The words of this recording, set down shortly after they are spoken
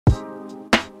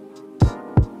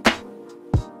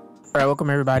Alright, welcome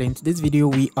everybody. In today's video,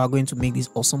 we are going to make this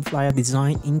awesome flyer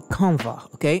design in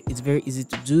CANVA. Okay, it's very easy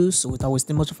to do, so without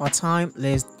wasting much of our time,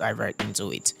 let's dive right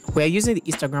into it. We are using the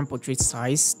Instagram portrait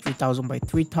size 3000 by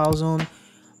 3000.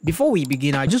 Before we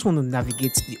begin, I just want to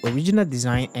navigate the original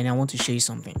design and I want to show you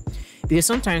something. Because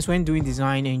sometimes when doing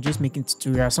design and just making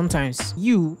tutorials, sometimes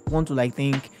you want to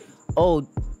think, oh,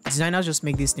 designers just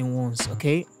make this thing once.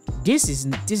 Okay, this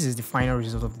is the final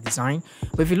result of the design,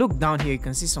 but if you look down here, you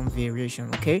can see some variation.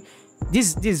 Okay,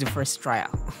 this is the first trial.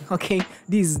 Okay,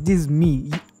 this is me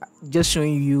just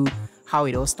showing you how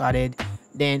it all started.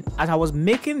 Then as I was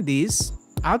making this,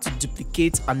 I had to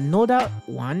duplicate another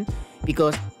one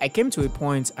because I came to a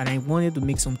point and I wanted to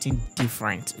make something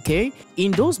different. Okay,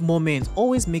 in those moments,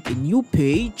 always make a new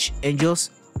page and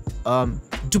just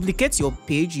duplicate your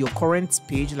page, your current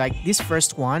page. Like this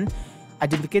first one, I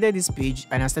duplicated this page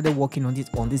and I started working on it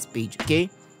on this page. Okay,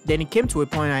 then it came to a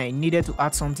point I needed to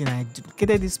add something. I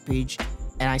duplicated this page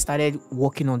and I started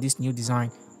working on this new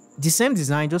design, the same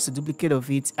design, just a duplicate of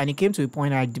it. And it came to a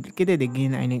point I duplicated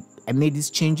again and I made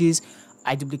these changes.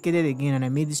 I duplicated again and I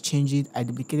made these changes. I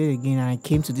duplicated again and I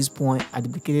came to this point. I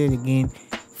duplicated again,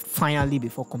 finally,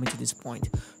 before coming to this point.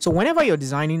 So whenever you're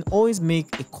designing, always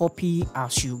make a copy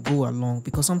as you go along,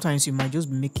 because sometimes you might just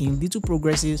be making little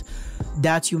progresses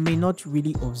that you may not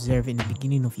really observe in the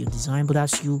beginning of your design, but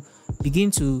as you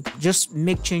begin to just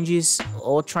make changes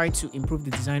or try to improve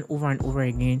the design over and over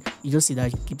again, you just see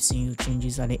that you keep seeing your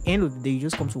changes. At the end of the day, you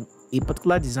just come to a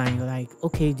particular design, you're like,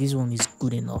 okay, this one is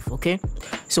good enough. Okay,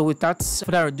 so without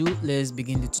further ado, let's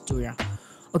begin the tutorial.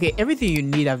 Okay, everything you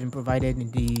need have been provided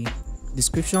in the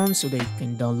description so that you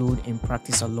can download and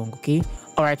practice along. Okay,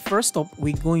 all right, first up,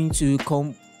 we're going to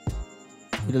come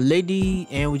with a lady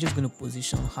and we're just going to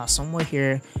position her somewhere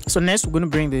here. So next, we're going to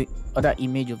bring the other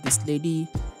image of this lady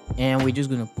and we're just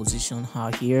going to position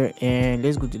her here. And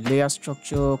let's go to layer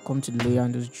structure, come to the layer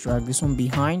and just drag this one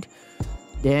behind.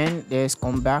 Then let's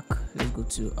come back, let's go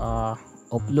to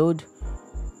upload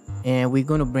and we're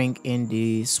going to bring in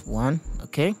this one.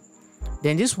 Okay,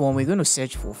 then this one, we're going to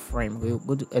search for frame. We'll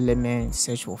go to element,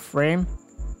 search for frame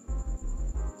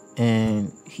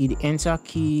and hit the enter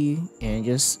key and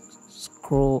just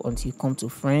scroll until you come to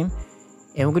frame.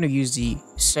 And we're going to use the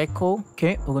circle.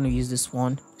 Okay, we're going to use this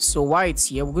one. So while it's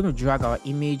here, we're going to drag our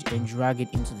image and drag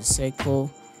it into the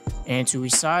circle. And to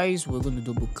resize, we're going to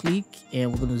double click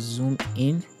and we're going to zoom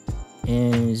in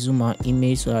and zoom our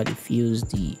image so that it fills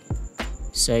the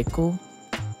circle.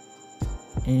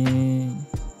 And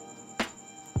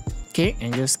okay,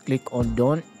 and just click on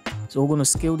done. So we're going to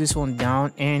scale this one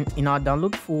down, and in our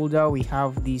download folder we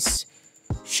have this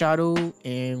shadow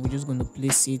and we're just going to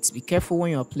place it. Be careful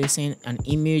when you're placing an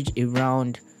image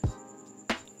around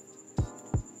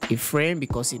a frame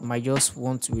because it might just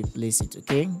want to replace it.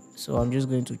 Okay, so I'm just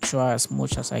going to try as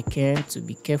much as I can to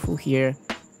be careful here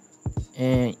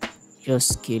and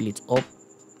just scale it up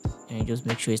and just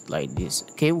make sure it's like this.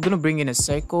 Okay, we're going to bring in a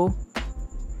circle.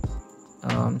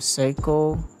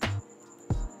 Circle,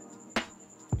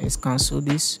 let's cancel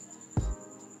this.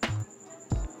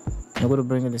 I'm going to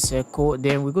bring in the circle.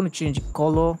 Then we're going to change the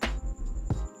color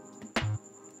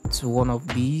to one of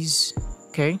these.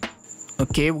 Okay,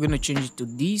 we're going to change it to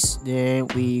this. Then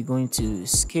we're going to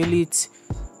scale it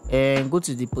and go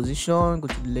to the position, go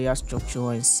to the layer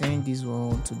structure and send this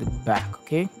one to the back.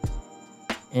 Okay,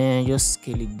 and just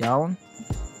scale it down.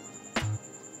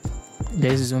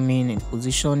 Let's zoom in and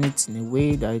position it in a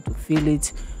way that it will feel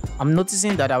it. I'm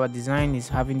noticing that our design is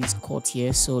having this cut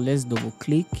here, so let's double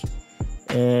click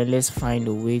and let's find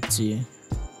a way to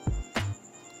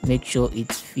make sure it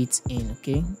fits in.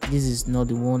 Okay, this is not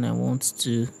the one I want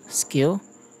to scale.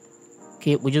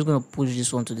 Okay, we're just going to push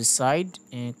this one to the side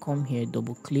and come here,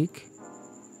 double click,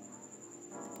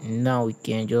 and now we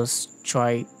can just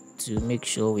try to make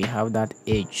sure we have that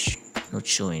edge not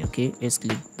showing. Okay, let's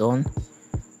click done.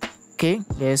 Okay,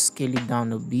 let's scale it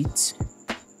down a bit.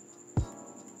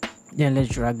 Then let's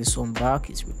drag this one back.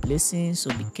 It's replacing,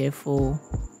 so be careful.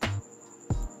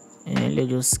 And let's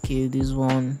just scale this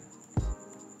one.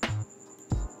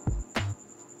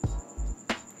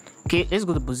 Okay, let's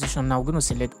go to position. Now we're going to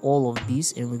select all of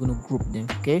these and we're going to group them.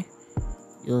 Okay,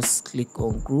 just click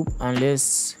on group and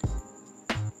let's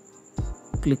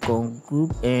click on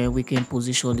group and we can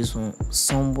position this one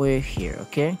somewhere here.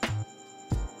 Okay,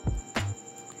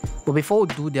 but before we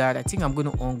do that, I think I'm going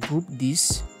to ungroup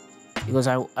this because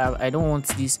I don't want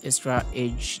this extra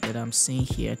edge that I'm seeing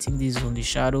here. I think this is on the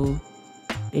shadow.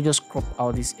 They just crop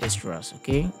out these extras.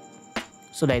 Okay,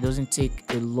 so that it doesn't take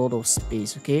a lot of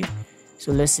space. Okay,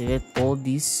 so let's select all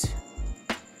these.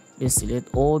 Let's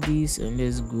select all these and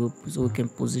let's group so we can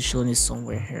position it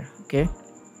somewhere here. Okay,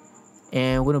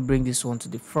 and we're gonna bring this one to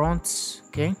the front.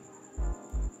 Okay,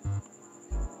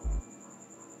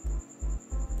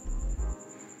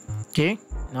 okay,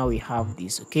 now we have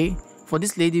this. Okay, for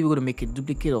this lady, we're gonna make a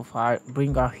duplicate of her,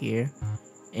 bring her here,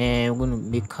 and we're gonna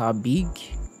make her big,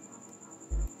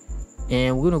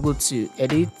 and we're gonna go to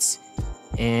edit,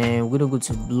 and we're gonna go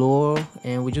to blur,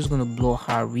 and we're just gonna blur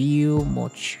her real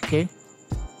much. Okay,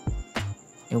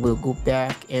 and we'll go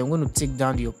back, and we're gonna take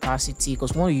down the opacity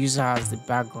because we want to use her as the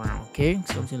background. Okay,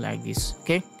 something like this.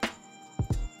 Okay,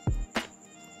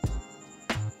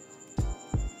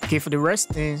 okay, for the rest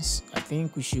things, I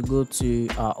think we should go to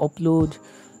upload,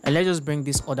 and let's just bring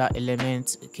this other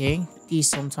element. Okay, this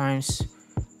sometimes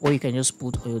what you can just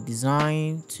put on your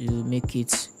design to make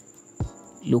it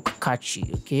look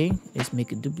catchy. Okay, let's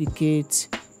make a duplicate.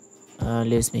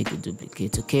 Let's make a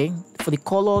duplicate. Okay, for the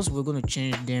colors, we're going to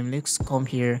change them. Let's come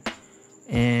here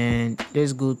and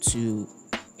let's go to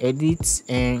edit,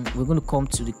 and we're going to come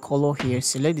to the color here,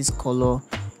 select this color,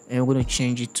 and we're going to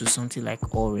change it to something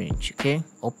like orange. Okay,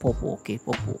 or purple. Okay,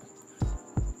 purple.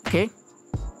 Okay,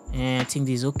 and I think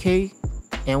this is okay,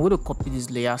 and we're going to copy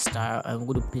this layer style and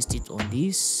we're going to paste it on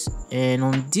this, and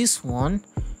on this one,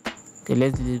 okay,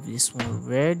 let's leave this one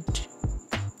red.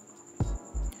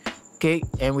 Okay,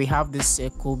 and we have this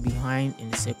circle behind,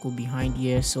 and the circle behind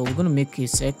here, so we're going to make a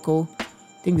circle.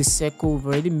 I think the circle, we've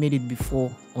already made it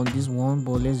before on this one,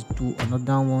 but let's do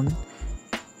another one.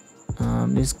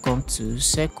 Let's come to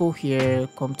circle here,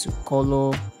 come to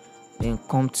color, then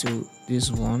come to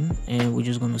this one, and we're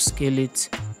just going to scale it.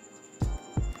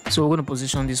 So we're going to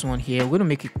position this one here. We're going to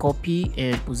make a copy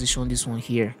and position this one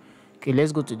here. Okay,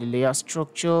 let's go to the layer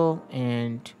structure,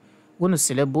 and we're going to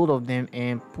select both of them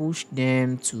and push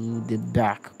them to the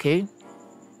back. Okay,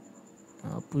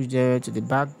 push them to the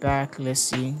back. Let's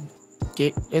see.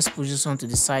 Okay, let's push this one to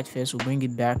the side first. We'll bring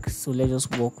it back. So let's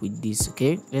just work with this.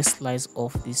 Okay, let's slice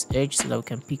off this edge so that we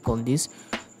can pick on this,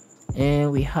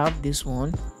 and we have this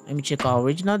one. Let me check our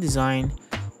original design,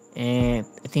 and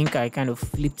I think I kind of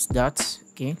flipped that.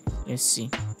 Okay, let's see.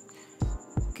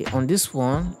 Okay, on this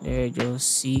one, let's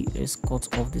just see. Let's cut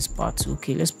off this part.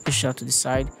 Okay, let's push out to the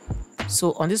side.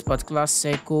 So on this particular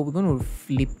circle, we're going to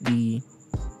flip the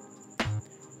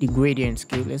gradient.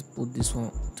 Okay, let's put this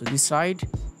one to this side,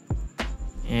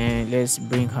 and let's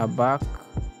bring her back.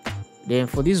 Then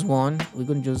for this one, we're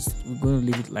going to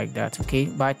leave it like that. Okay,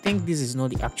 but I think this is not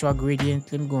the actual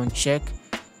gradient. Let me go and check.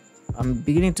 I'm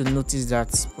beginning to notice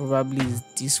that probably is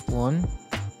this one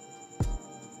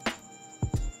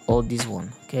or this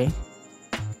one. Okay,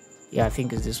 yeah, I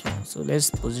think it's this one. So let's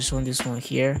position this one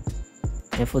here,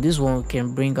 and for this one we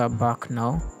can bring her back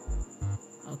now.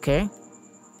 Okay,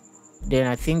 then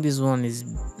I think this one is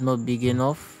not big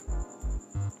enough.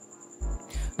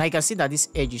 Now you can see that this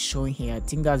edge is showing here. I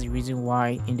think that's the reason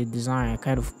why in the design I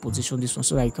kind of position this one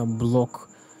so that you can block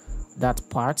that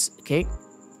part. Okay,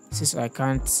 since I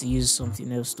can't use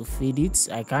something else to fade it,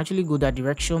 I can actually go that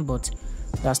direction, but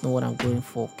that's not what I'm going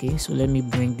for. Okay, so let me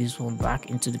bring this one back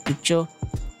into the picture,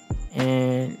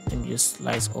 and let me just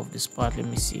slice off this part. Let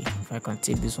me see if I can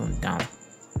take this one down.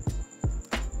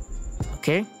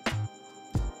 Okay,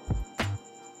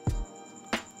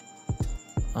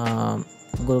 I'm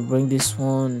gonna bring this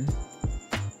one.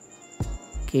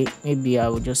 Okay, maybe I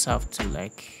will just have to,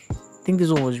 like, I think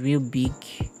this one was real big,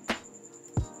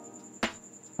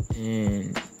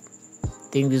 and I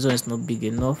think this one is not big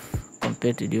enough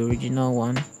compared to the original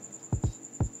one.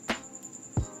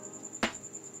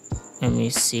 Let me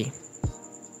see.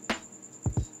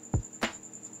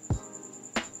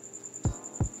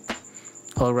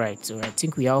 All right, so I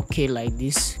think we are okay like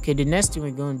this. Okay, the next thing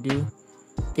we're going to do,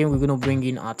 then we're going to bring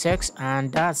in our text,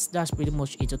 and that's pretty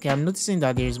much it. Okay, I'm noticing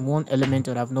that there is one element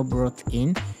that I've not brought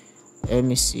in. Let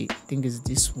me see. I think it's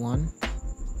this one.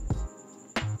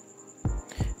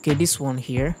 Okay, this one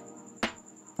here.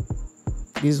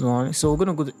 This one. So we're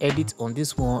going to go to edit on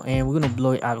this one, and we're going to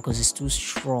blow it out because it's too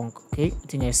strong. Okay, I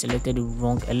think I selected the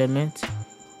wrong element.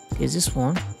 Okay, it's this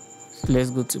one. So let's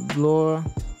go to blur,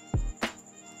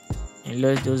 and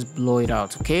let's just blow it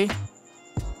out. Okay,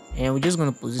 and we're just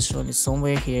going to position it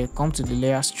somewhere here. Come to the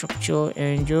layer structure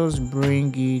and just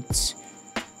bring it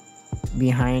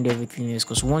behind everything else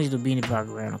because we want it to be in the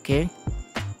background. Okay,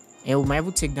 and we might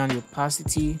even take down the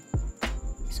opacity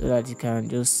so that it can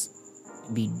just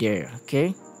be there.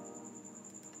 Okay,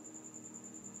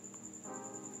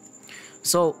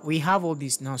 so we have all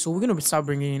this now. So we're going to start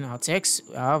bringing in our text.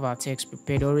 I have our text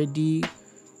prepared already,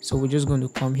 so we're just going to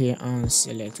come here and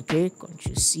select. Okay,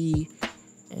 Ctrl C,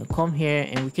 and come here,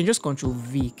 and we can just Ctrl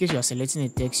V in case you are selecting a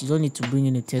text. You don't need to bring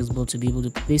in a text bar to be able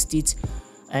to paste it.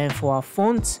 And for our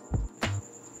font,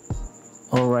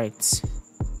 all right,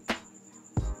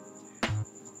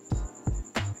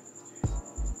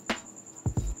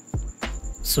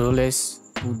 So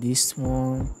let's do this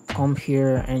one. Come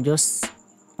here and just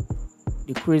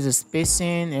decrease the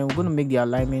spacing, and we're going to make the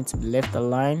alignment to the left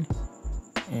align,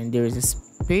 and there is a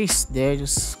space there,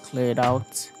 just clear it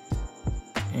out.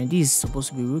 And this is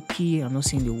supposed to be rookie. I'm not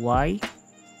seeing the Y.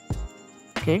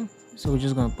 Okay, so we're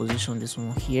just going to position this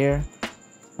one here.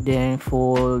 Then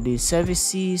for the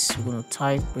services, we're going to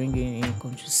type, bring in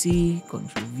Ctrl C,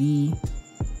 Ctrl V,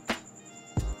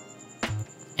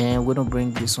 and we're going to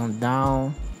bring this one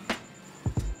down.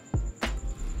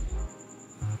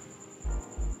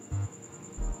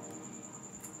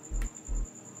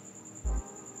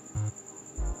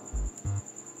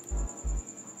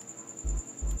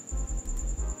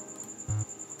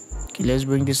 Okay, let's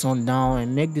bring this one down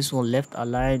and make this one left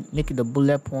aligned, make it the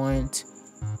bullet point.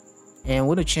 And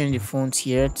we're going to change the font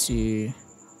here to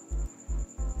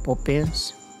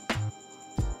Poppins.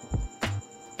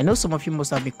 I know some of you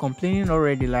must have been complaining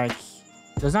already, like,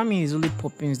 does that mean it's only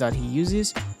Poppins that he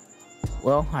uses?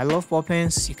 Well, I love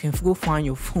Poppins. You can go find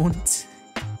your font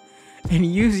and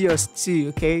use yours too,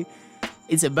 okay?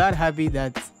 It's a bad habit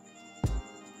that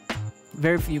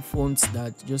very few fonts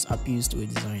that just appeals to a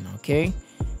designer, okay?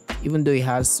 Even though it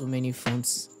has so many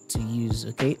fonts to use,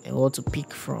 okay, or to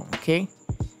pick from, okay?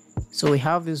 So we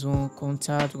have this one,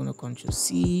 contact. We're going to Ctrl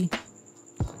C,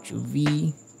 Ctrl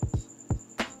V,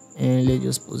 and let's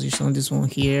just position this one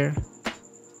here.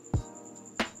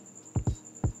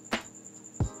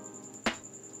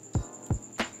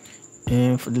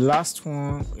 And for the last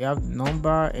one, we have the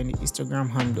number and the Instagram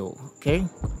handle, okay?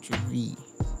 Ctrl V.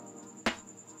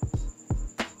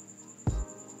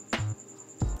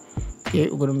 Okay,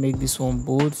 we're gonna make this one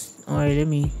bold. All right, let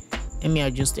me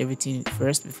adjust everything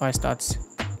first before I start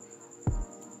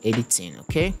editing.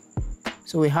 Okay,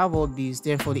 so we have all these.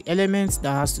 Then for the elements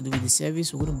that has to do with the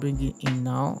service, we're gonna bring it in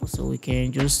now, so we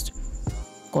can just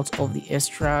cut off the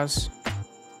extras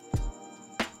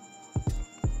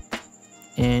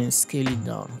and scale it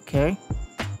down. Okay,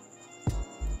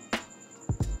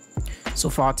 so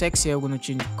for our text here, we're gonna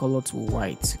change the color to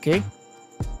white. Okay,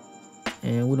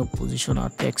 and we're gonna position our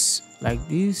text like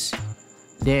this.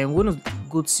 Then we're gonna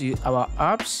go to our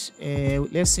apps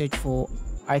and let's search for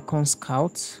icon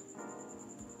scout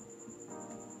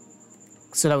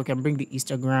so that we can bring the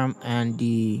Instagram and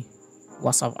the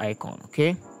WhatsApp icon.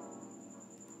 Okay,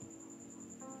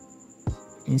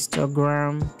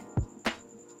 Instagram.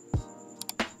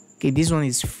 Okay, this one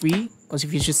is free, because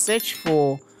if you should search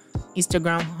for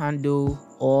Instagram handle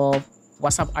or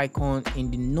WhatsApp icon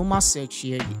in the normal search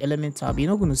here, the element tab,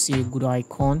 you're not going to see a good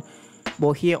icon.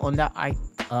 But here under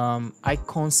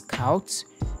icon scout,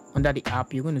 under the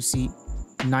app, you're going to see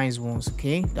nice ones,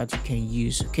 okay, that you can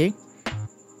use. Okay,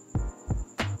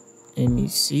 let me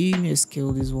see, let's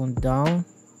scale this one down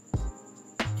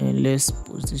and let's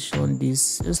position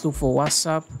this. Let's look for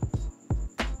WhatsApp.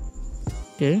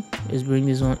 Okay, let's bring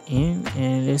this one in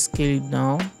and let's scale it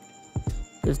down.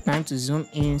 It's time to zoom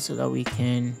in so that we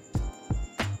can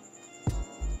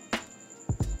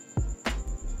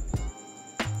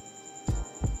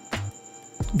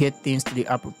get things to the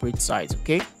appropriate size.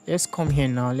 Okay, let's come here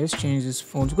now. Let's change this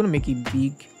font. We're gonna make it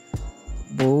big,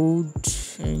 bold,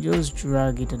 and just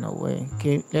drag it in a way.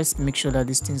 Okay, let's make sure that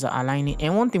these things are aligning.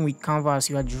 And one thing with Canva, as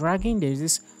you are dragging, there's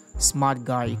this smart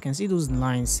guy. You can see those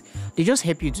lines. They just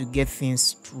help you to get things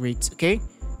straight. Okay,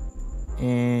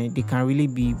 and they can really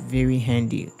be very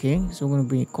handy. Okay, so we're gonna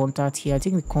bring a contact here. I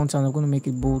think the contact, I'm gonna make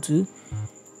it bold too,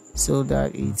 so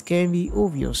that it can be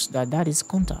obvious that that is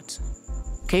contact.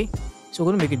 Okay, so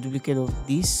we're gonna make a duplicate of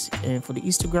this, and for the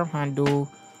Instagram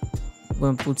handle,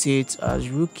 we're gonna put it as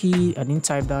rookie. I didn't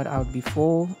type that out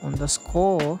before.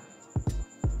 Underscore.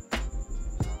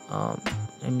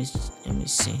 Let me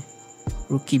see.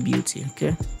 Rookie beauty.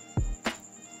 Okay,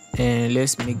 and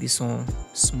let's make this one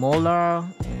smaller,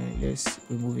 and let's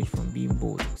remove it from being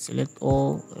bold. Select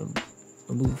all,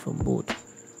 remove it from bold.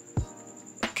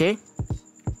 Okay,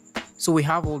 so we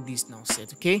have all this now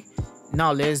set. Okay,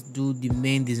 now let's do the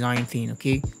main design thing.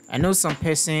 Okay, I know some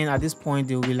person at this point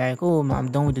they'll be like, oh,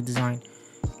 I'm done with the design.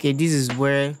 Okay, this is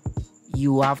where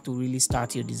you have to really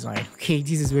start your design. Okay,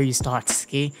 this is where you start.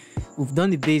 Okay, we've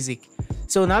done the basic.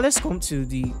 So now let's come to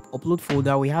the upload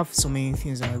folder. We have so many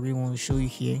things that I really want to show you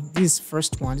here. This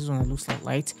first one, this one that looks like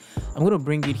light, I'm going to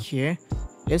bring it here.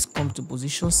 Let's come to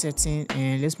position setting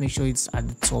and let's make sure it's at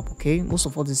the top. Okay, most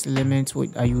of all these elements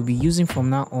that you'll be using from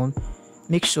now on,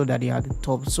 make sure that they are at the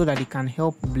top so that it can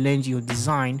help blend your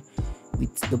design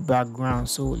with the background.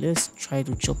 So let's try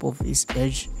to chop off this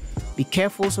edge. Be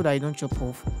careful so that you don't chop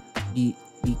off the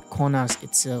corners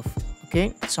itself.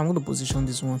 Okay, so I'm going to position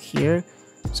this one here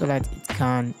so that it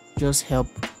can just help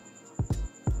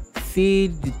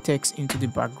fade the text into the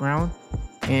background,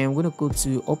 and we're gonna go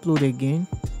to upload again.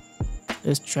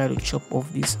 Let's try to chop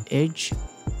off this edge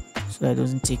so that it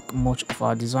doesn't take much of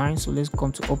our design. So let's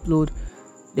come to upload.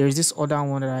 There's this other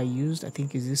one that I used, I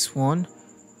think is this one,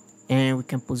 and we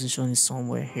can position it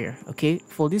somewhere here. Okay,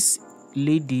 for this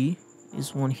lady,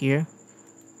 this one here,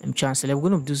 I'm trying to select. We're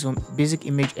gonna do some basic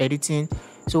image editing.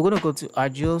 So we're gonna go to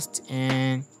adjust,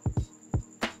 and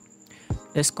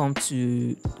let's come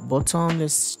to the bottom.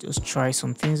 Let's just try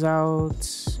some things out.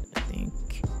 I think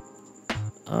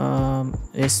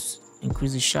let's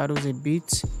increase the shadows a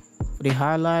bit. For the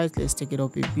highlight, let's take it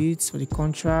up a bit. For the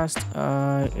contrast,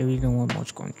 I really don't want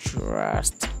much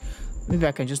contrast. Maybe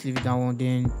I can just leave it that one.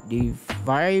 Then the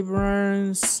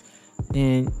vibrance,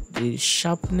 then the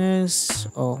sharpness.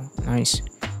 Oh, nice.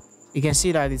 You can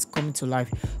see that it's coming to life.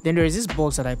 Then there is this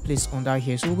box that I placed under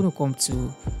here. So we're going to come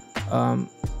to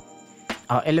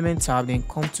our element tab, then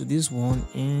come to this one,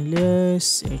 and let's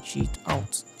stretch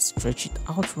it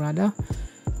out rather.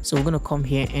 So we're going to come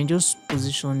here and just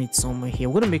position it somewhere here.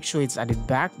 We're going to make sure it's at the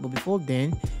back, but before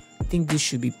then, I think this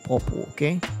should be purple.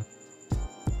 Okay,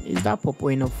 is that purple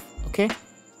enough? Okay,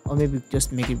 or maybe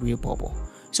just make it real purple.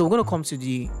 So we're going to come to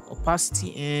the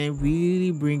opacity and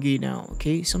really bring it down.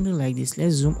 Okay, something like this.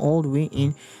 Let's zoom all the way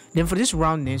in. Then for this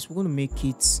roundness, we're going to make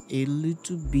it a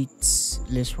little bit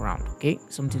less round. Okay,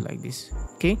 something like this.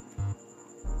 Okay,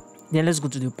 then let's go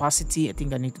to the opacity. I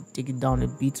think I need to take it down a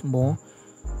bit more,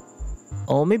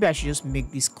 or maybe I should just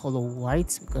make this color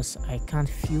white because I can't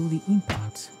feel the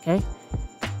impact. Okay,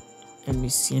 let me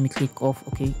see. Let me click off.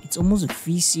 Okay, it's almost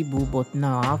visible, but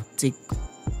now I have to take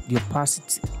the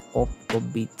opacity up a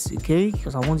bit. Okay,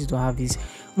 because I want it to have this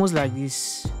almost like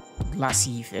this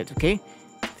glassy effect. Okay,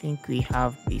 I think we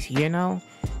have this here now.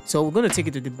 So we're going to take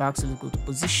it to the back. So let's go to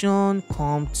position,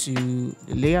 come to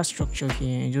the layer structure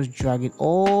here, and just drag it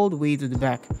all the way to the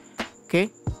back. Okay,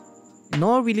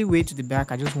 not really way to the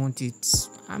back. I just want it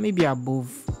maybe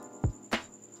above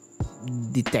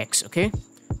the text. Okay,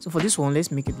 so for this one,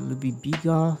 let's make it a little bit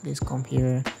bigger. Let's come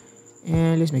here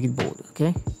and let's make it bold.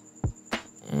 Okay,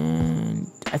 and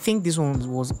I think this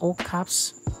one was all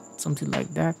caps, something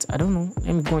like that. I don't know.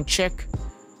 Let me go and check.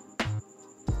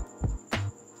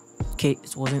 Okay,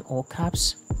 it wasn't all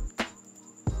caps,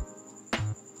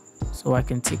 so I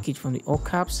can take it from the all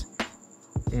caps,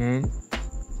 and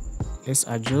let's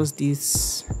adjust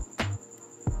this.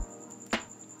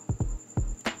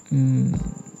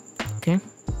 Okay,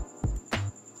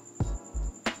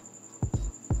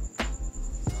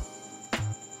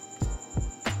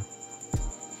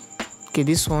 okay,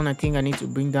 this one I think I need to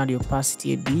bring down the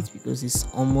opacity a bit because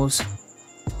it's almost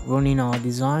running our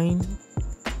design.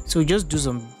 So just do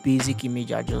some basic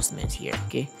image adjustment here.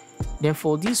 Okay, then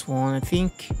for this one, I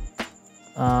think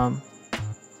let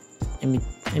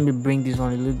me bring this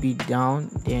one a little bit down.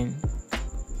 Then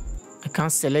I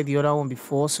can't select the other one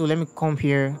before, so let me come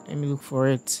here, let me look for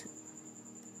it.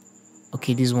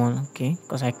 Okay, this one. Okay,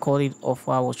 because I called it off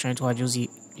while I was trying to adjust the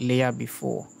layer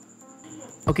before.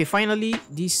 Okay, finally,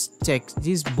 this text,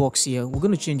 this box here, we're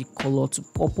going to change the color to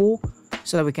purple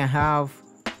so that we can have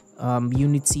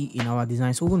unity in our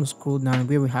design. So we're going to scroll down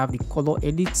where we have the color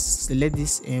edits, select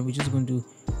this, and we're just going to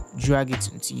drag it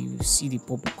until you see the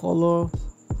purple color.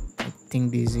 I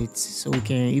think this is it. So we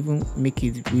can even make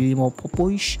it really more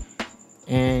purplish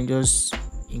and just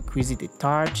increase it a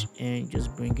touch and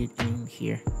just bring it in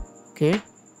here. Okay,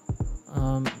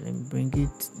 let me bring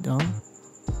it down.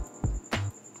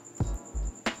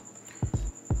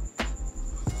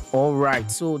 All right,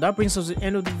 so that brings us to the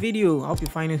end of the video. I hope you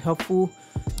find it helpful.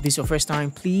 If this is your first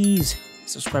time, please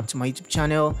subscribe to my YouTube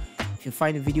channel. If you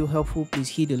find the video helpful, please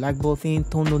hit the like button,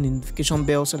 turn on the notification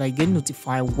bell so that I get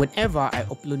notified whenever I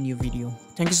upload new video.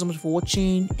 Thank you so much for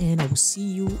watching, and I will see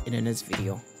you in the next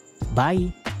video.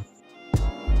 Bye.